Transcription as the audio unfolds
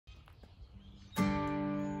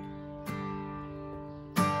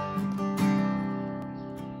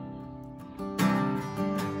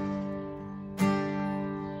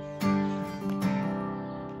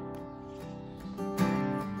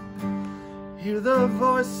Hear the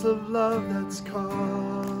voice of love that's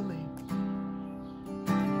calling.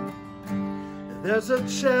 There's a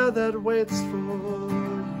chair that waits for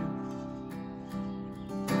you,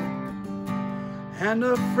 and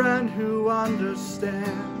a friend who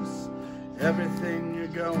understands everything you're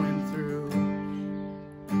going through.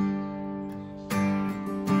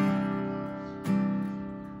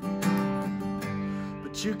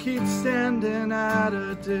 But you keep standing at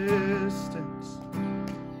a distance,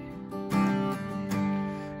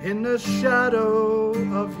 in the shadow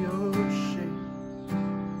of your shame.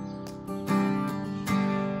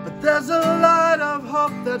 But there's a light of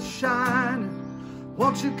hope that's shining.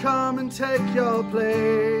 Won't you come and take your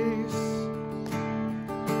place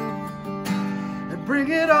and bring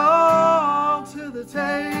it all to the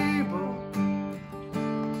table?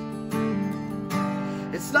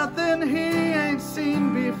 It's nothing he ain't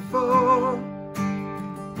seen before.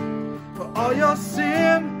 For all your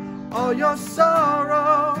sin, all your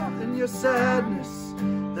sorrow and your sadness,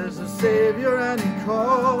 there's a Savior and he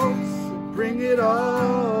calls. So bring it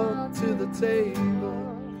all to the table.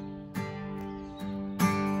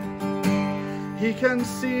 He can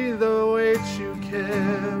see the weight you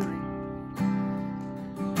carry,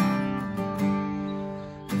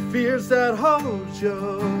 the fears that hold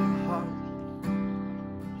your heart.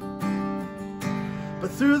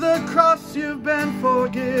 But through the cross you've been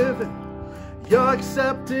forgiven. You're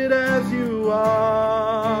accepted as you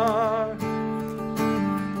are.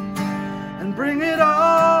 And bring it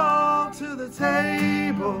all to the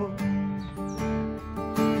table.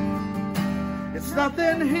 It's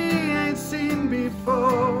nothing he ain't seen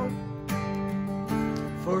before.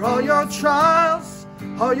 For all your trials,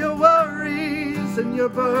 all your worries and your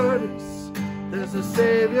burdens, there's a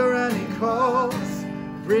Savior and he calls.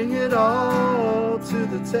 Bring it all to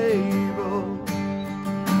the table.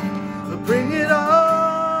 Bring it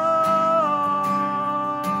all.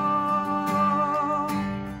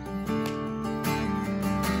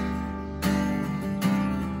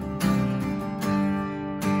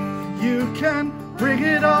 You can bring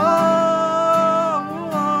it all.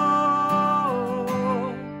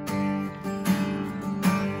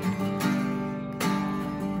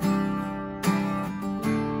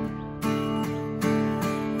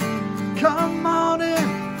 Come on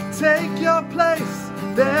in, take your place.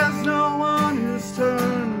 There's no one who's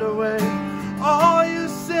turned away. All you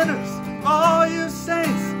sinners, all you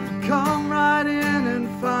saints, come right in and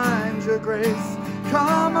find your grace.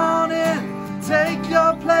 Come on in, take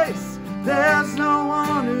your place. There's no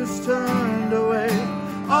one who's turned away.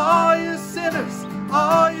 All you sinners,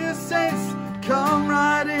 all you saints, come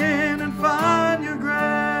right in and find your grace.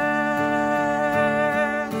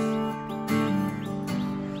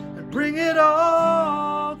 And bring it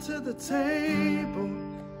all to the table.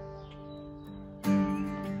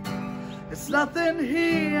 It's nothing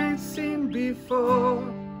he ain't seen before.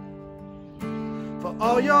 For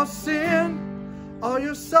all your sin, all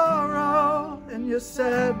your sorrow and your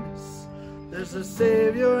sadness, there's a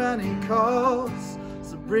Savior and he calls.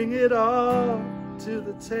 So bring it all to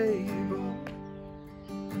the table.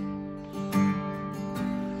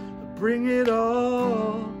 Bring it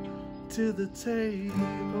all to the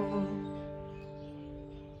table.